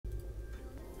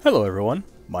Hello everyone,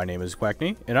 my name is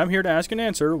Quacknee, and I'm here to ask and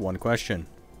answer one question.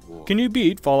 Can you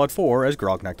beat Fallout 4 as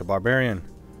Grognak the Barbarian?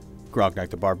 Grognak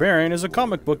the Barbarian is a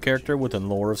comic book character within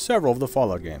the lore of several of the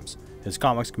Fallout games. His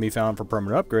comics can be found for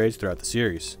permanent upgrades throughout the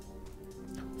series.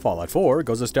 Fallout 4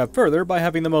 goes a step further by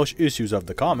having the most issues of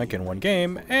the comic in one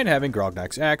game, and having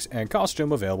Grognak's axe and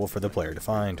costume available for the player to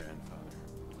find.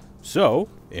 So,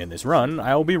 in this run,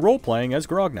 I will be role-playing as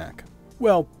Grognak.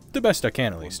 Well, the best I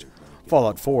can at least.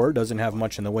 Fallout 4 doesn't have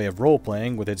much in the way of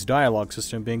role-playing, with its dialogue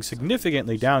system being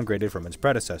significantly downgraded from its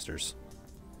predecessors.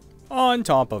 On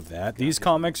top of that, these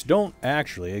comics don't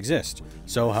actually exist,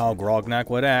 so how Grognak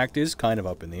would act is kind of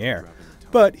up in the air.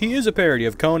 But he is a parody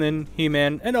of Conan,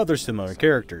 He-Man, and other similar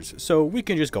characters, so we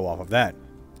can just go off of that.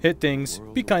 Hit things,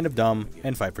 be kind of dumb,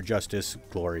 and fight for justice,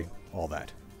 glory, all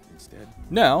that.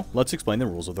 Now, let's explain the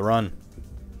rules of the run.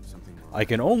 I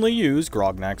can only use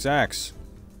Grognak's axe.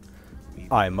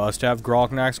 I must have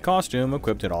Grognak's costume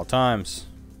equipped at all times.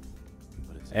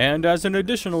 And as an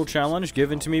additional challenge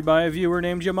given to me by a viewer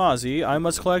named Yamazi, I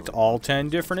must collect all 10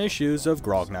 different issues of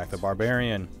Grognak the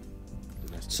Barbarian.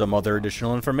 Some other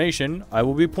additional information, I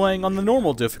will be playing on the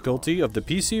normal difficulty of the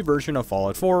PC version of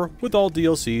Fallout 4 with all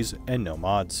DLCs and no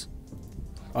mods.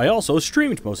 I also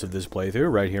streamed most of this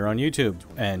playthrough right here on YouTube,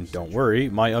 and don't worry,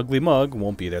 my ugly mug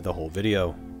won't be there the whole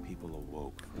video.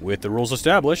 With the rules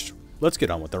established, let's get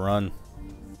on with the run.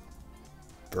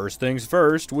 First things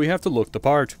first, we have to look the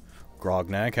part.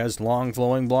 Grognak has long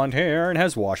flowing blonde hair and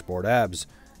has washboard abs.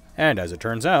 And as it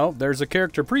turns out, there's a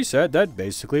character preset that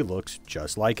basically looks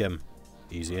just like him.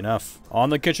 Easy enough.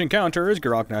 On the kitchen counter is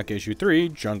Grognak Issue 3,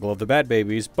 Jungle of the Bat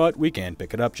Babies, but we can't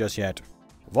pick it up just yet.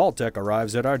 Vault-Tec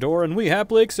arrives at our door and we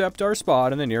happily accept our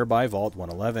spot in the nearby Vault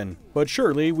 111, but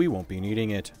surely we won't be needing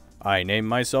it. I name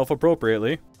myself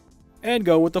appropriately, and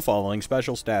go with the following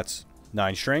special stats.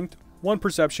 9 Strength, 1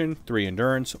 Perception, 3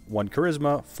 Endurance, 1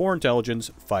 Charisma, 4 Intelligence,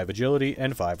 5 Agility,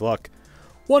 and 5 Luck.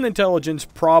 1 Intelligence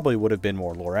probably would have been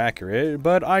more lore accurate,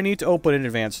 but I need to open an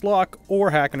advanced lock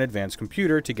or hack an advanced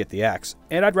computer to get the axe,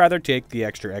 and I'd rather take the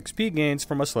extra XP gains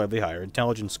from a slightly higher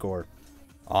intelligence score.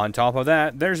 On top of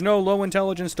that, there's no low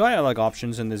intelligence dialogue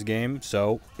options in this game,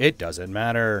 so it doesn't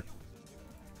matter.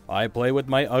 I play with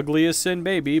my ugliest sin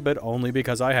baby, but only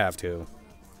because I have to.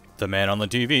 The man on the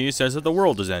TV says that the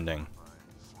world is ending.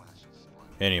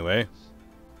 Anyway,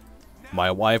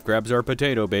 my wife grabs our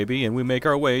potato baby and we make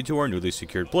our way to our newly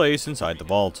secured place inside the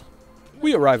vault.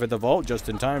 We arrive at the vault just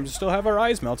in time to still have our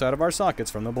eyes melt out of our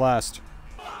sockets from the blast.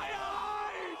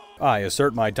 I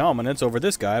assert my dominance over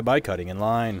this guy by cutting in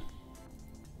line.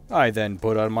 I then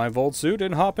put on my Volt suit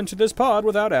and hop into this pod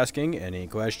without asking any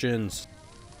questions.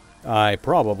 I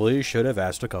probably should have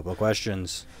asked a couple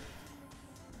questions.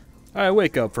 I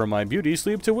wake up from my beauty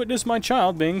sleep to witness my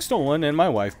child being stolen and my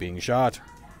wife being shot.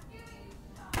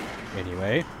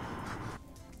 Anyway,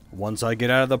 once I get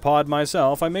out of the pod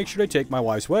myself, I make sure to take my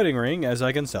wife's wedding ring as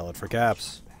I can sell it for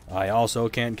caps. I also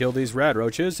can't kill these rad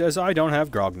roaches as I don't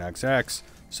have Grognak's axe,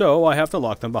 so I have to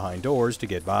lock them behind doors to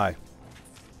get by.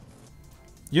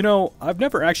 You know, I've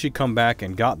never actually come back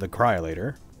and got the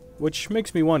cryolator, which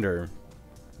makes me wonder,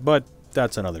 but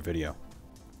that's another video.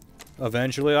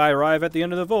 Eventually I arrive at the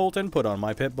end of the vault and put on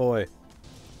my Pip-Boy.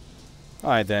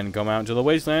 I then come out into the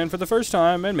wasteland for the first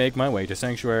time and make my way to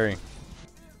Sanctuary.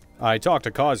 I talk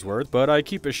to Cosworth, but I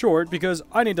keep it short because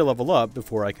I need to level up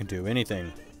before I can do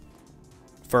anything.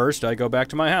 First, I go back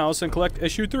to my house and collect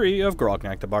Issue 3 of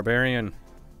Grognak the Barbarian.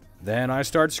 Then I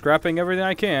start scrapping everything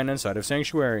I can inside of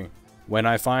Sanctuary. When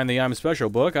I find the I'm Special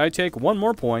book, I take 1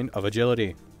 more point of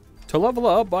agility. To level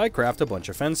up, I craft a bunch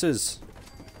of fences.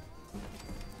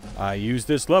 I use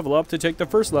this level up to take the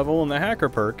first level in the Hacker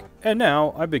perk, and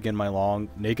now I begin my long,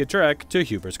 naked trek to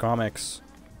Huber's Comics.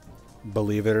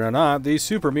 Believe it or not, these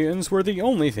super mutants were the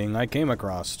only thing I came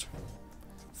across.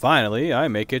 Finally, I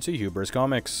make it to Huber's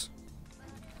Comics.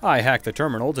 I hack the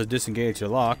terminal to disengage the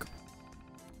lock,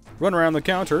 run around the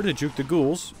counter to juke the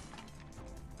ghouls,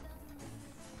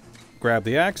 grab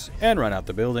the axe, and run out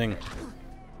the building.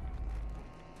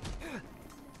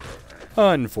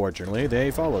 Unfortunately, they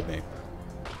followed me.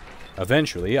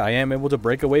 Eventually, I am able to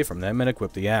break away from them and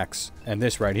equip the axe, and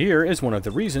this right here is one of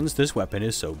the reasons this weapon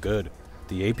is so good.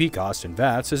 The AP cost in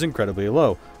VATS is incredibly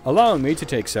low, allowing me to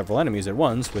take several enemies at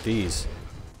once with ease.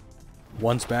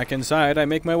 Once back inside, I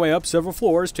make my way up several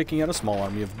floors, taking out a small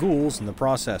army of ghouls in the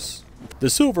process. The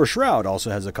Silver Shroud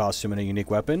also has a costume and a unique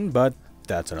weapon, but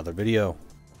that's another video.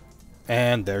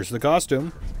 And there's the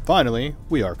costume. Finally,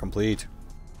 we are complete.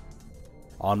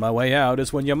 On my way out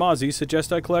is when Yamazi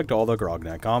suggests I collect all the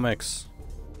Grognak comics.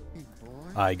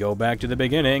 I go back to the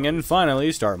beginning and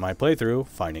finally start my playthrough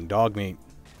finding dog meat.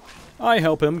 I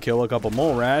help him kill a couple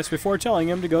mole rats before telling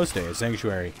him to go stay at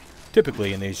Sanctuary.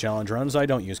 Typically in these challenge runs I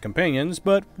don't use companions,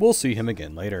 but we'll see him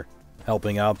again later.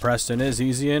 Helping out Preston is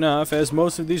easy enough, as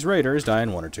most of these raiders die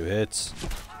in 1 or 2 hits.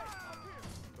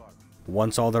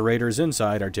 Once all the raiders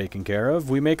inside are taken care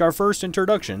of, we make our first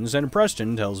introductions, and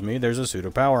Preston tells me there's a suit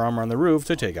of power armor on the roof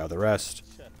to take out the rest.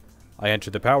 I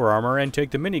enter the power armor and take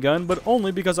the minigun, but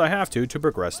only because I have to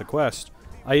progress the quest.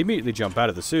 I immediately jump out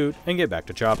of the suit and get back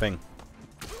to chopping.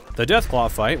 The Deathclaw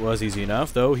fight was easy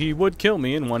enough, though he would kill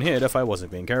me in 1 hit if I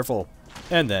wasn't being careful.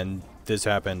 And then this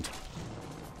happened.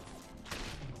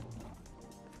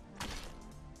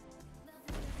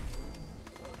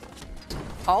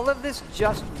 All of this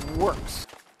just works.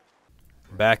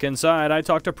 Back inside, I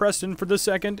talk to Preston for the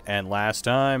second and last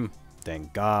time.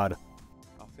 Thank God.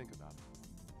 I'll think about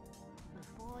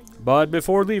it. But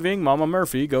before leaving, Mama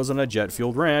Murphy goes on a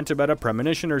jet-fueled rant about a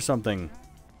premonition or something.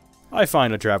 I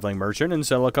find a traveling merchant and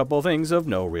sell a couple things of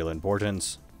no real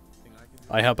importance.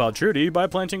 I help out Trudy by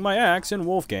planting my axe in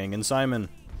Wolfgang and Simon.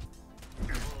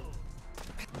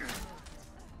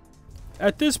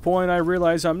 At this point, I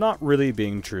realize I'm not really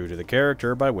being true to the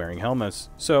character by wearing helmets,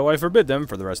 so I forbid them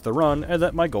for the rest of the run and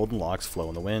let my golden locks flow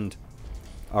in the wind.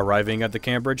 Arriving at the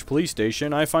Cambridge police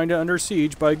station, I find it under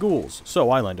siege by ghouls, so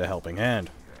I lend a helping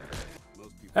hand.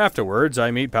 Afterwards,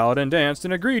 I meet Paladin Danst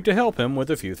and agree to help him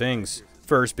with a few things,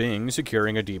 first being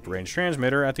securing a deep-range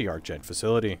transmitter at the ArcJet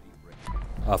facility.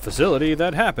 A facility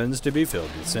that happens to be filled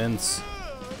with synths.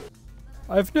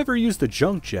 I've never used the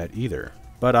junk jet either,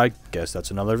 but I guess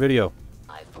that's another video.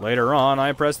 Later on,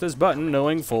 I press this button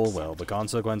knowing full well the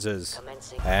consequences.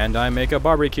 And I make a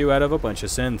barbecue out of a bunch of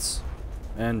synths.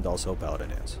 And also Paladin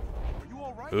Danst,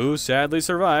 who sadly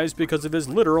survives because of his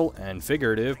literal and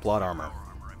figurative plot armor.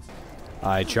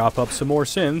 I chop up some more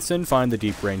synths and find the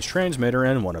deep-range transmitter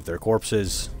and one of their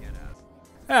corpses.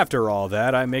 After all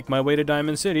that, I make my way to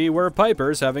Diamond City, where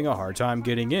Piper's having a hard time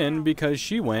getting in because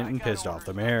she went and pissed off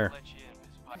the mayor.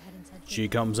 She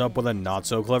comes up with a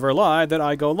not-so-clever lie that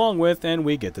I go along with, and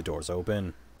we get the doors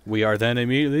open. We are then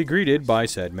immediately greeted by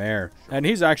said mayor, and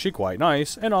he's actually quite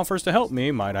nice and offers to help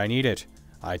me might I need it.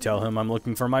 I tell him I'm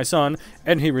looking for my son,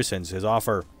 and he rescinds his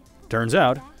offer. Turns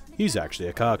out, he's actually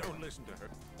a cuck.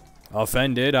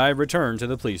 Offended, I return to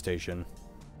the police station.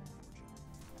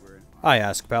 I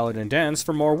ask Paladin Danst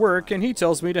for more work, and he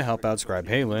tells me to help out Scribe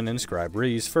Halen and Scribe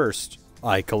Reese first.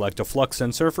 I collect a flux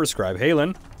sensor for Scribe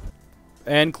Halen,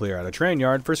 and clear out a train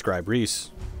yard for Scribe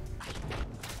Reese.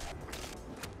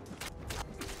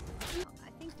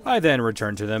 I then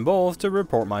return to them both to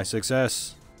report my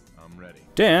success.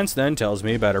 Danst then tells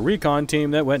me about a recon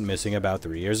team that went missing about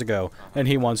 3 years ago, and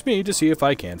he wants me to see if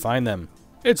I can find them.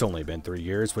 It's only been 3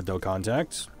 years with no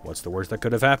contact. What's the worst that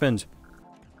could have happened?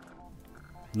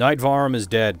 Knight Varm is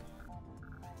dead.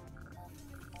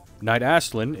 Knight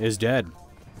Astlin is dead.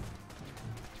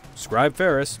 Scribe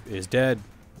Ferris is dead.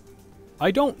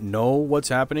 I don't know what's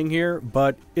happening here,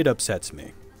 but it upsets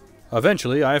me.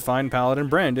 Eventually, I find Paladin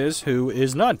Brandis, who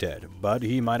is not dead, but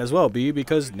he might as well be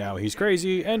because now he's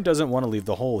crazy and doesn't want to leave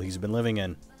the hole he's been living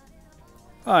in.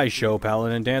 I show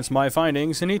Paladin Danst my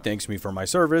findings and he thanks me for my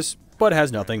service, but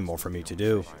has nothing more for me to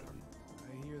do.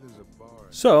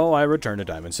 So I return to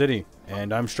Diamond City,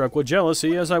 and I'm struck with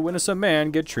jealousy as I witness a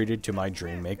man get treated to my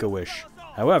dream Make-A-Wish.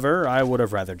 However, I would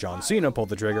have rather John Cena pull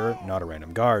the trigger, not a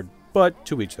random guard, but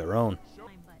to each their own.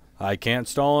 I can't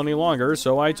stall any longer,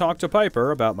 so I talk to Piper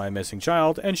about my missing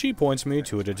child, and she points me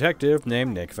to a detective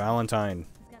named Nick Valentine.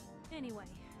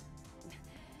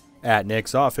 At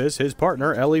Nick's office, his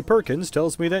partner Ellie Perkins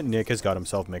tells me that Nick has got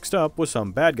himself mixed up with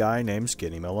some bad guy named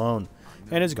Skinny Malone,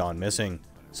 and has gone missing.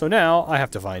 So now I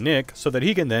have to find Nick so that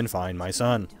he can then find my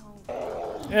son.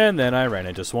 And then I ran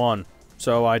into Swan,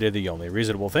 so I did the only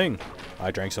reasonable thing.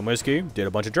 I drank some whiskey, did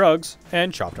a bunch of drugs,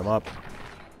 and chopped him up.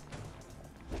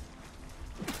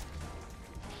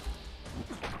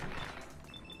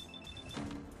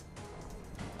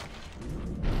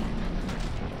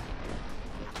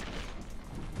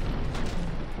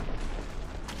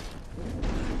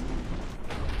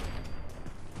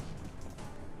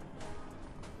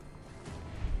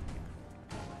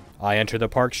 I enter the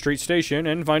Park Street station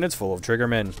and find it's full of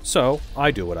triggermen, so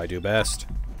I do what I do best.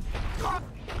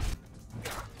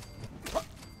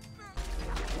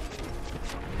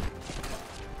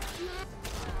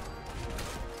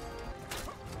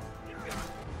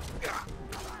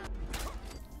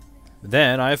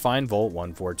 Then I find Vault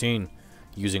 114.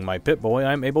 Using my Pip-Boy,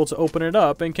 I'm able to open it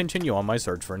up and continue on my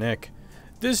search for Nick.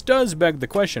 This does beg the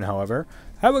question, however,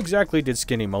 how exactly did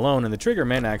Skinny Malone and the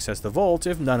Triggermen access the vault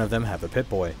if none of them have a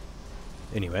Pip-Boy?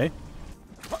 Anyway.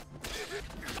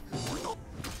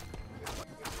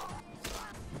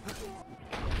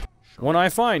 When I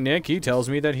find Nick, he tells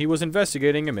me that he was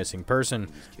investigating a missing person,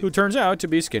 who turns out to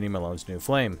be Skinny Malone's new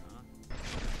flame.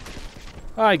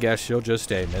 I guess she'll just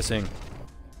stay missing.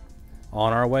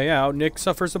 On our way out, Nick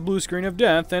suffers a blue screen of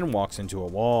death and walks into a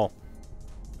wall.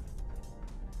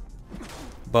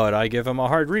 But I give him a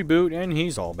hard reboot and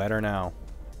he's all better now.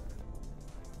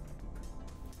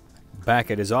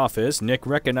 Back at his office, Nick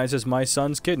recognizes my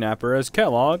son's kidnapper as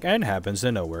Kellogg and happens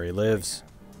to know where he lives.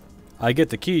 I get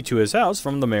the key to his house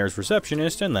from the mayor's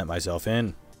receptionist and let myself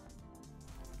in.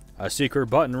 A secret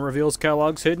button reveals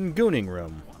Kellogg's hidden gooning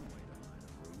room.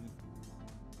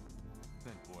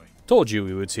 Told you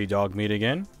we would see dog meat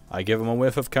again. I give him a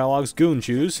whiff of Kellogg's goon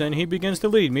juice and he begins to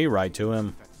lead me right to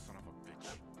him.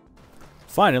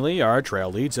 Finally, our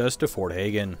trail leads us to Fort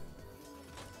Hagen.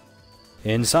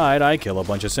 Inside, I kill a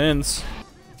bunch of synths.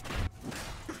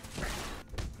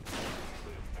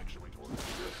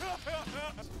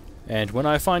 And when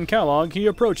I find Kellogg, he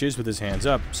approaches with his hands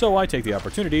up, so I take the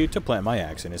opportunity to plant my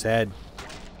axe in his head.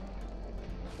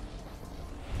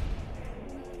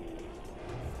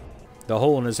 The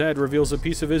hole in his head reveals a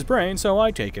piece of his brain, so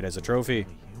I take it as a trophy.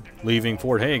 Leaving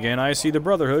Fort Hagen, I see the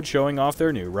Brotherhood showing off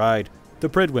their new ride, the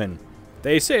Pridwin.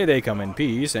 They say they come in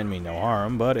peace and mean no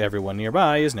harm, but everyone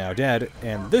nearby is now dead,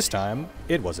 and this time,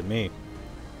 it wasn't me.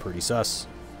 Pretty sus.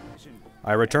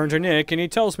 I return to Nick, and he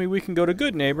tells me we can go to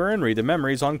Good Neighbor and read the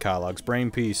memories on Kellogg's brain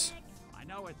piece.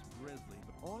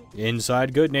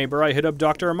 Inside Good Neighbor, I hit up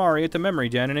Dr. Amari at the memory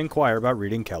den and inquire about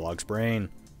reading Kellogg's brain.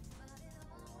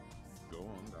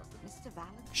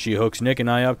 She hooks Nick and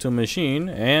I up to a machine,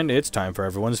 and it's time for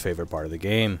everyone's favorite part of the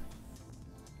game.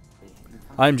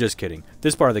 I'm just kidding.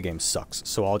 This part of the game sucks,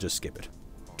 so I'll just skip it.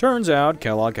 Turns out,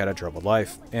 Kellogg had a troubled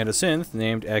life, and a synth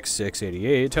named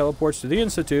X688 teleports to the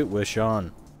Institute with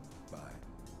Sean.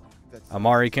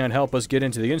 Amari can't help us get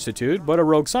into the Institute, but a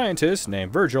rogue scientist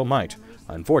named Virgil might.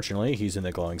 Unfortunately, he's in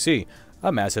the Glowing Sea,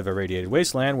 a massive irradiated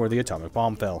wasteland where the atomic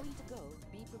bomb fell.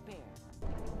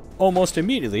 Almost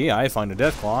immediately, I find a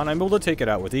Deathclaw and I'm able to take it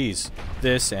out with ease.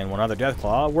 This and one other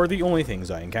Deathclaw were the only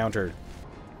things I encountered.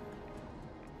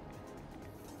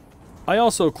 I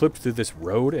also clipped through this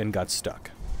road and got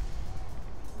stuck.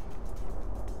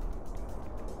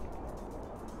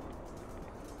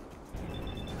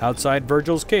 Outside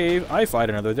Virgil's cave, I fight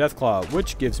another Deathclaw,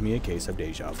 which gives me a case of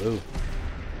deja vu.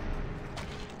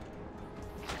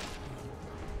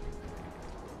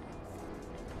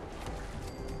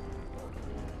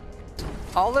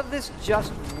 All of this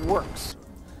just works.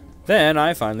 Then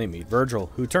I finally meet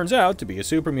Virgil, who turns out to be a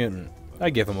super mutant. I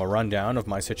give him a rundown of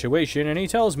my situation and he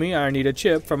tells me I need a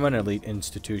chip from an elite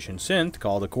institution synth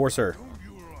called a Courser.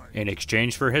 In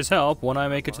exchange for his help, when I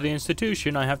make it to the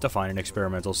institution, I have to find an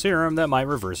experimental serum that might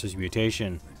reverse his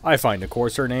mutation. I find a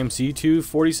Courser named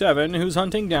C247 who's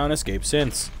hunting down escaped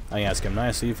synths. I ask him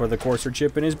nicely for the Courser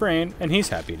chip in his brain and he's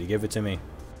happy to give it to me.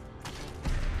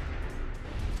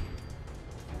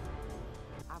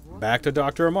 Back to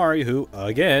Dr. Amari, who,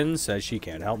 again, says she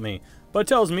can't help me, but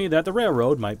tells me that the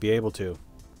Railroad might be able to.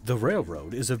 The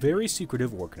Railroad is a very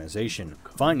secretive organization.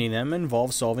 Finding them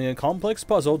involves solving a complex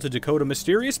puzzle to decode a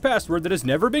mysterious password that has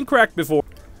never been cracked before.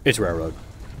 It's Railroad.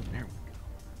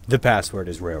 The password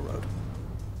is Railroad.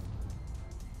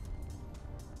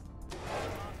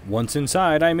 Once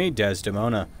inside, I meet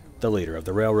Desdemona, the leader of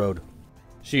the Railroad.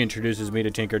 She introduces me to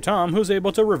Tinker Tom, who's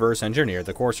able to reverse engineer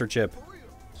the Courser chip.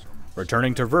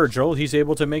 Returning to Virgil, he's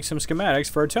able to make some schematics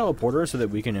for a teleporter so that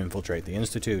we can infiltrate the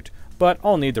Institute, but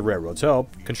I'll need the Railroad's help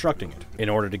constructing it. In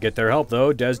order to get their help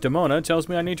though, Desdemona tells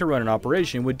me I need to run an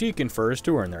operation with Deacon first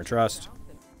to earn their trust.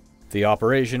 The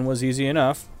operation was easy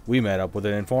enough. We met up with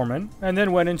an informant, and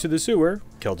then went into the sewer,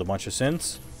 killed a bunch of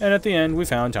synths, and at the end we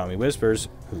found Tommy Whispers,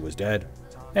 who was dead,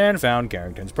 and found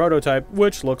Carrington's prototype,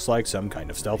 which looks like some kind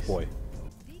of stealth boy.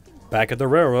 Back at the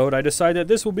Railroad, I decide that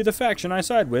this will be the faction I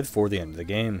side with for the end of the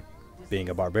game. Being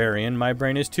a barbarian, my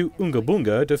brain is too oonga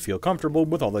boonga to feel comfortable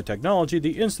with all the technology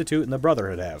the Institute and the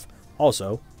Brotherhood have.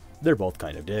 Also, they're both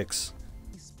kind of dicks.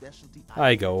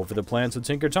 I go over the plans with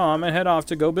Tinker Tom and head off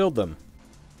to go build them.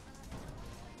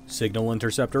 Signal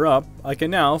interceptor up, I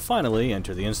can now finally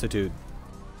enter the Institute.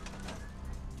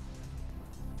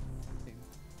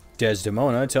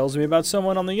 Desdemona tells me about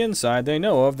someone on the inside they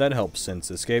know of that helps synths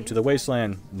escape to the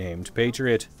wasteland, named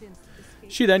Patriot.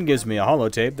 She then gives me a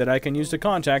holotape that I can use to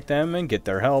contact them and get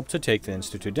their help to take the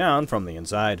Institute down from the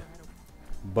inside.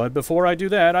 But before I do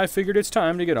that, I figured it's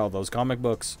time to get all those comic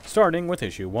books, starting with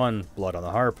issue 1, Blood on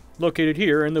the Harp, located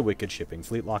here in the Wicked Shipping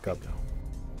Fleet lockup.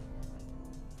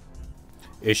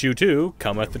 Issue 2,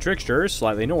 Cometh the Trickster,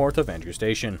 slightly north of Andrew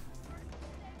Station.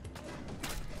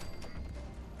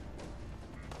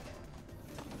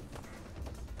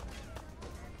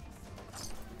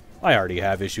 I already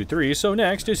have issue 3, so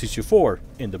next is issue 4,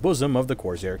 In the Bosom of the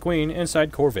Corsair Queen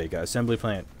inside Corvega Assembly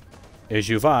Plant.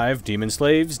 Issue 5, Demon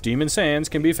Slaves, Demon Sands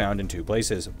can be found in 2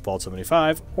 places, Vault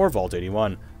 75 or Vault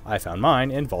 81. I found mine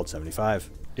in Vault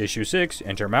 75. Issue 6,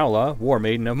 Enter Maula, War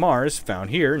Maiden of Mars, found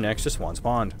here next to Swan's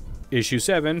Pond. Issue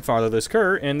 7, Fatherless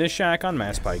Cur in this shack on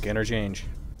Mass Pike Interchange.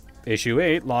 Issue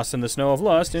 8, Lost in the Snow of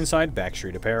Lust inside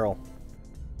Backstreet Apparel.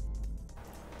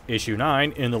 Issue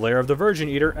 9, In the Lair of the Virgin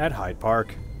Eater at Hyde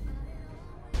Park.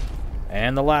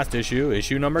 And the last issue,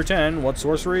 issue number 10, What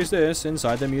Sorcery is This?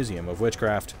 Inside the Museum of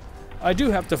Witchcraft. I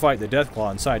do have to fight the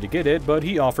Deathclaw inside to get it, but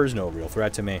he offers no real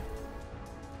threat to me.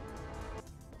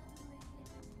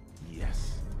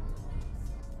 Yes.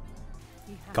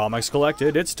 Comics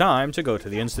collected, it's time to go to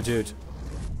the Institute.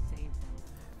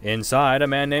 Inside, a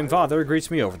man named Father greets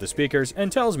me over the speakers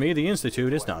and tells me the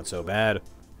Institute is not so bad.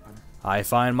 I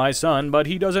find my son, but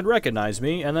he doesn't recognize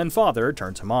me, and then Father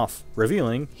turns him off,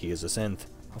 revealing he is a synth.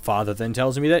 Father then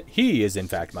tells me that he is in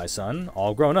fact my son,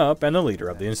 all grown up and the leader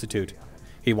of the Institute.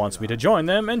 He wants me to join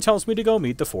them and tells me to go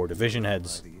meet the 4 division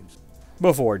heads.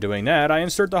 Before doing that, I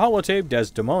insert the holotape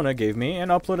Desdemona gave me and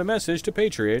upload a message to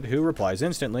Patriot, who replies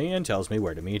instantly and tells me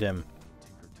where to meet him.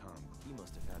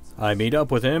 I meet up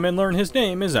with him and learn his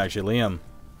name is actually Liam.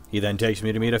 He then takes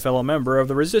me to meet a fellow member of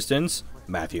the Resistance,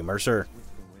 Matthew Mercer.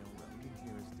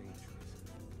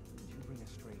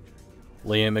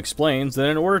 Liam explains that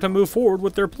in order to move forward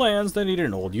with their plans, they need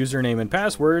an old username and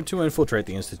password to infiltrate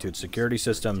the Institute's security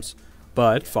systems.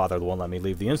 But Father won't let me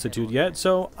leave the Institute yet,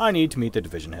 so I need to meet the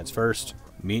division heads first.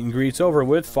 Meet and greets over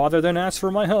with, Father then asks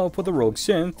for my help with a rogue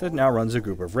synth that now runs a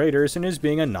group of raiders and is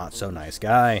being a not-so-nice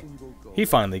guy. He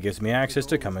finally gives me access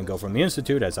to come and go from the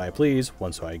Institute as I please,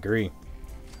 once I agree.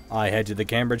 I head to the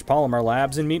Cambridge Polymer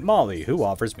Labs and meet Molly, who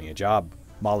offers me a job.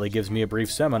 Molly gives me a brief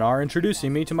seminar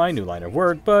introducing me to my new line of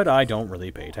work, but I don't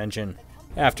really pay attention.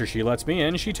 After she lets me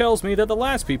in, she tells me that the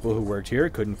last people who worked here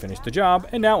couldn't finish the job,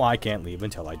 and now I can't leave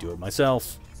until I do it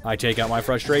myself. I take out my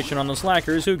frustration on the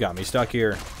slackers who got me stuck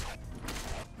here.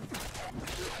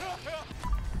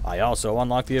 I also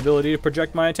unlock the ability to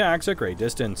project my attacks at great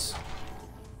distance.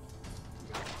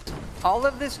 All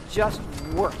of this just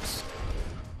works.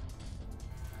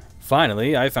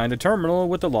 Finally, I find a terminal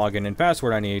with the login and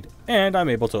password I need, and I'm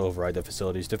able to override the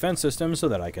facility's defense system so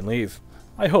that I can leave.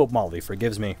 I hope Molly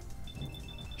forgives me.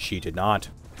 She did not.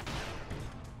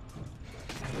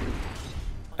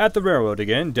 At the railroad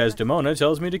again, Desdemona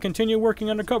tells me to continue working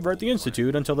undercover at the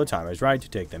Institute until the time is right to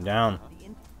take them down.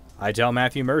 I tell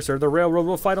Matthew Mercer the railroad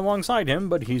will fight alongside him,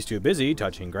 but he's too busy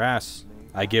touching grass.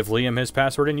 I give Liam his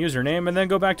password and username and then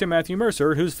go back to Matthew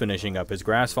Mercer, who's finishing up his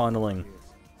grass fondling.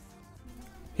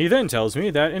 He then tells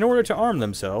me that in order to arm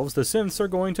themselves, the synths are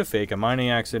going to fake a mining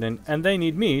accident, and they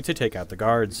need me to take out the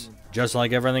guards. Just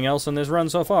like everything else in this run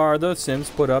so far, the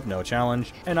synths put up no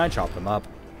challenge, and I chop them up.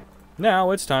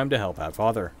 Now it's time to help out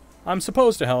Father. I'm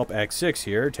supposed to help X6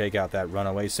 here take out that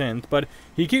runaway synth, but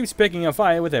he keeps picking a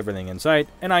fight with everything in sight,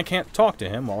 and I can't talk to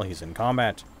him while he's in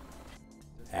combat.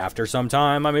 After some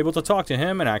time, I'm able to talk to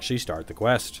him and actually start the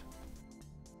quest.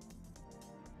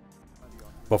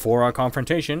 Before our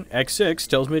confrontation, X6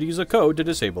 tells me to use a code to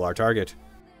disable our target.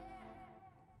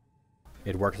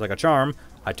 It works like a charm.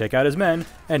 I take out his men,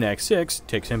 and X6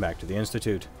 takes him back to the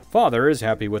Institute. Father is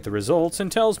happy with the results and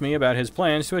tells me about his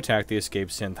plans to attack the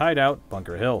escaped synth hideout,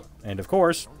 Bunker Hill, and of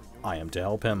course, I am to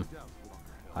help him.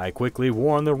 I quickly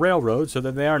warn the railroad so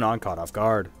that they are not caught off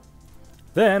guard.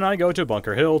 Then I go to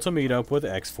Bunker Hill to meet up with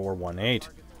X418,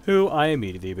 who I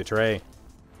immediately betray.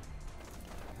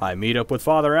 I meet up with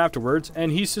Father afterwards,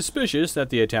 and he's suspicious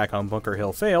that the attack on Bunker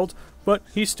Hill failed, but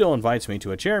he still invites me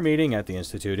to a chair meeting at the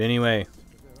Institute anyway.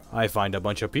 I find a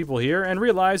bunch of people here and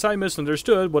realize I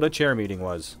misunderstood what a chair meeting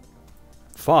was.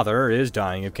 Father is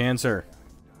dying of cancer.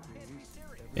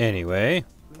 Anyway,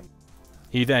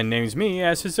 he then names me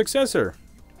as his successor.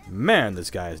 Man,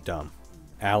 this guy is dumb.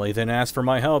 Allie then asks for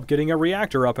my help getting a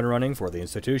reactor up and running for the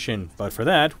institution, but for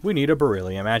that, we need a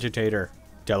beryllium agitator.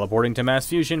 Teleporting to mass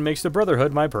fusion makes the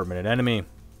Brotherhood my permanent enemy.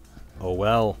 Oh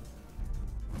well.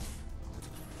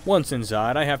 Once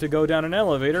inside, I have to go down an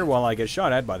elevator while I get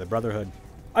shot at by the Brotherhood.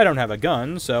 I don't have a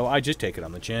gun, so I just take it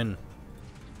on the chin.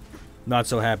 Not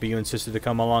so happy you insisted to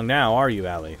come along now, are you,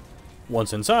 Allie?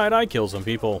 Once inside, I kill some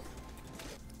people.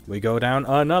 We go down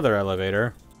another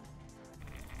elevator.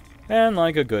 And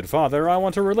like a good father, I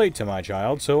want to relate to my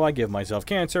child, so I give myself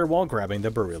cancer while grabbing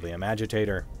the beryllium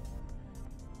agitator.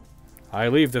 I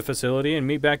leave the facility and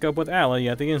meet back up with Allie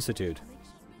at the Institute.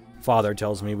 Father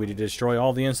tells me we need to destroy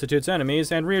all the Institute's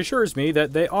enemies and reassures me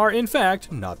that they are, in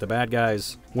fact, not the bad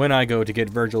guys. When I go to get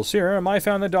Virgil's serum, I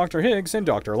found that Dr. Higgs and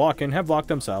Dr. Locken have locked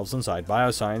themselves inside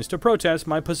Bioscience to protest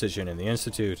my position in the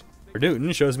Institute.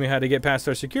 Newton shows me how to get past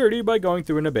their security by going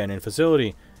through an abandoned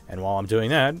facility, and while I'm doing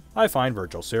that, I find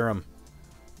Virgil's serum.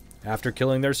 After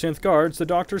killing their synth guards, the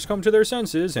doctors come to their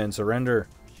senses and surrender.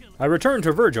 I return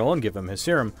to Virgil and give him his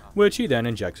serum, which he then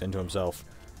injects into himself.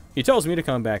 He tells me to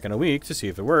come back in a week to see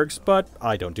if it works, but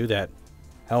I don't do that.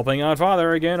 Helping out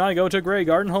Father again, I go to Grey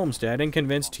Garden Homestead and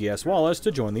convince T.S. Wallace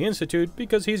to join the Institute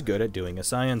because he's good at doing a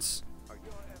science.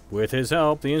 With his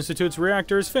help, the Institute's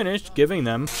reactor is finished, giving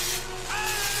them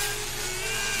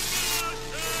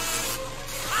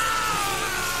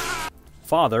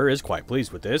Father is quite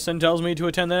pleased with this and tells me to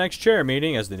attend the next chair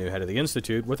meeting as the new head of the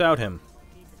Institute without him.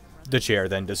 The chair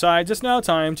then decides it's now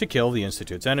time to kill the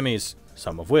Institute's enemies,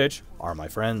 some of which are my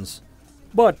friends.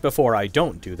 But before I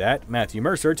don't do that, Matthew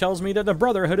Mercer tells me that the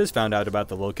Brotherhood has found out about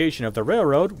the location of the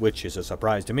railroad, which is a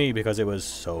surprise to me because it was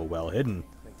so well hidden.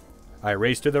 I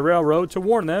race to the railroad to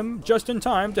warn them, just in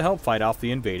time to help fight off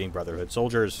the invading Brotherhood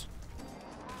soldiers.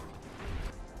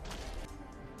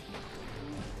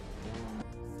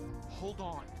 Hold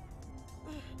on.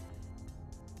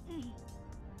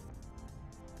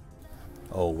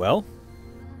 Oh well.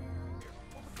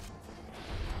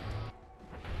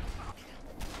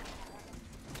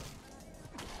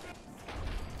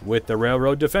 With the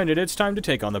railroad defended, it's time to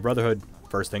take on the Brotherhood.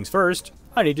 First things first,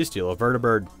 I need to steal a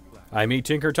vertibird. I meet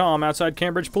Tinker Tom outside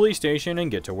Cambridge Police Station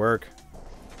and get to work.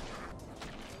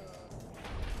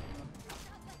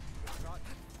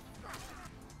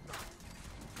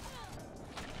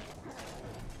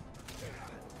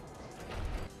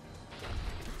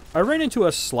 I ran into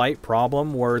a slight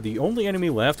problem where the only enemy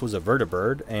left was a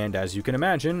vertibird, and as you can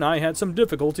imagine, I had some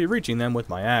difficulty reaching them with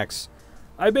my axe.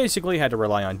 I basically had to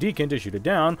rely on Deacon to shoot it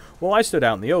down while I stood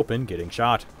out in the open getting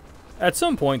shot. At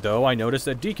some point though, I noticed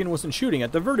that Deacon wasn't shooting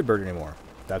at the vertibird anymore.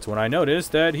 That's when I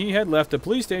noticed that he had left the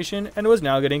police station and was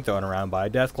now getting thrown around by a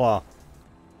Deathclaw.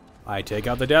 I take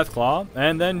out the Deathclaw,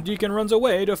 and then Deacon runs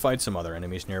away to fight some other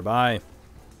enemies nearby.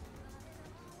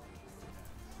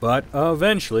 But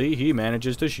eventually, he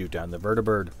manages to shoot down the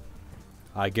vertibird.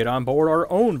 I get on board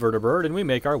our own vertibird and we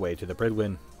make our way to the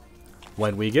Pridwin.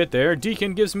 When we get there,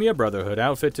 Deacon gives me a Brotherhood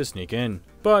outfit to sneak in,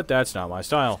 but that's not my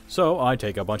style, so I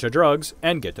take a bunch of drugs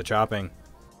and get to chopping.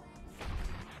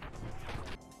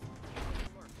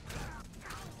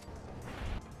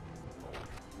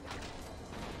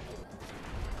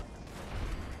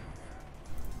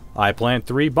 I plant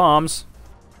 3 bombs.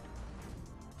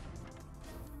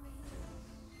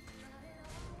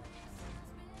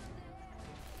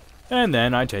 And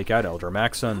then I take out Elder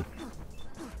Maxson.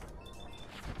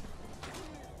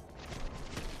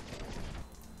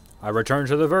 I return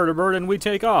to the vertibird and we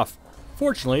take off.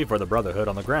 Fortunately for the Brotherhood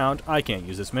on the ground, I can't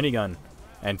use this minigun.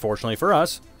 And fortunately for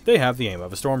us, they have the aim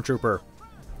of a stormtrooper.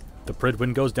 The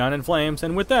Pridwin goes down in flames,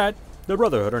 and with that, the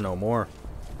Brotherhood are no more.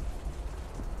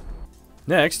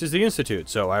 Next is the Institute,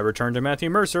 so I return to Matthew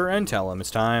Mercer and tell him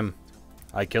it's time.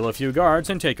 I kill a few guards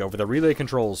and take over the relay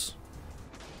controls.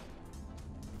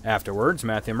 Afterwards,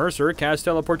 Matthew Mercer casts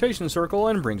Teleportation Circle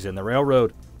and brings in the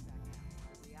railroad.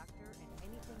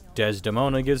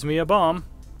 Desdemona gives me a bomb.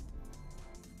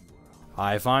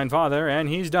 I find Father and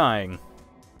he's dying.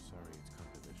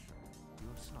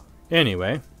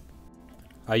 Anyway,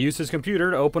 I use his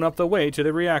computer to open up the way to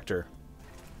the reactor.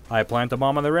 I plant the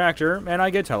bomb on the reactor and I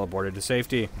get teleported to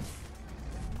safety.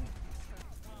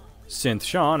 Synth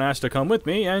Sean asked to come with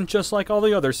me, and just like all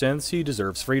the other synths, he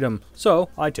deserves freedom, so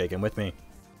I take him with me.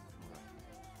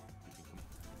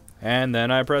 And then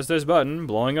I press this button,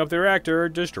 blowing up the reactor,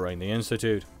 destroying the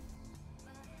Institute.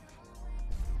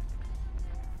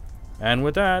 And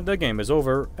with that, the game is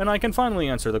over, and I can finally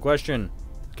answer the question.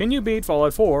 Can you beat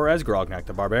Fallout 4 as Grognak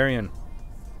the Barbarian?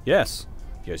 Yes.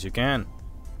 Yes, you can.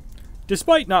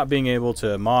 Despite not being able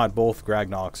to mod both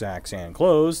Grognak's axe and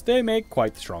clothes, they make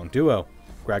quite the strong duo.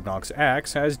 Grognak's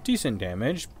axe has decent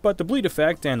damage, but the bleed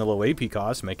effect and the low AP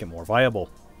cost make it more viable.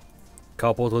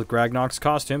 Coupled with Grognak's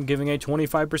costume giving a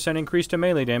 25% increase to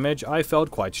melee damage, I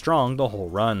felt quite strong the whole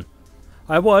run.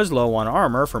 I was low on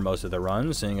armor for most of the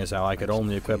run, seeing as how I could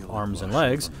only equip arms and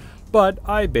legs, but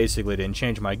I basically didn't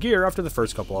change my gear after the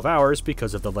first couple of hours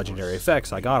because of the legendary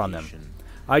effects I got on them.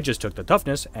 I just took the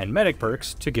toughness and medic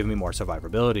perks to give me more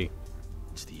survivability.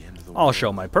 I'll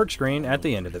show my perk screen at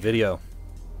the end of the video.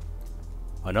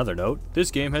 Another note,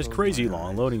 this game has crazy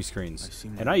long loading screens,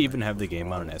 and I even have the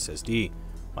game on an SSD.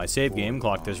 My save game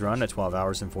clocked this run at 12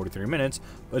 hours and 43 minutes,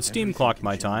 but Steam clocked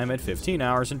my time at 15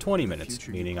 hours and 20 minutes,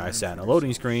 meaning I sat in a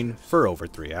loading screen for over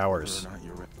 3 hours.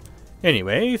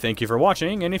 Anyway, thank you for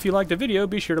watching, and if you liked the video,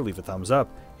 be sure to leave a thumbs up.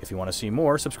 If you want to see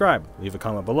more, subscribe. Leave a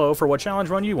comment below for what challenge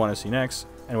run you want to see next.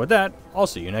 And with that, I'll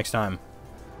see you next time.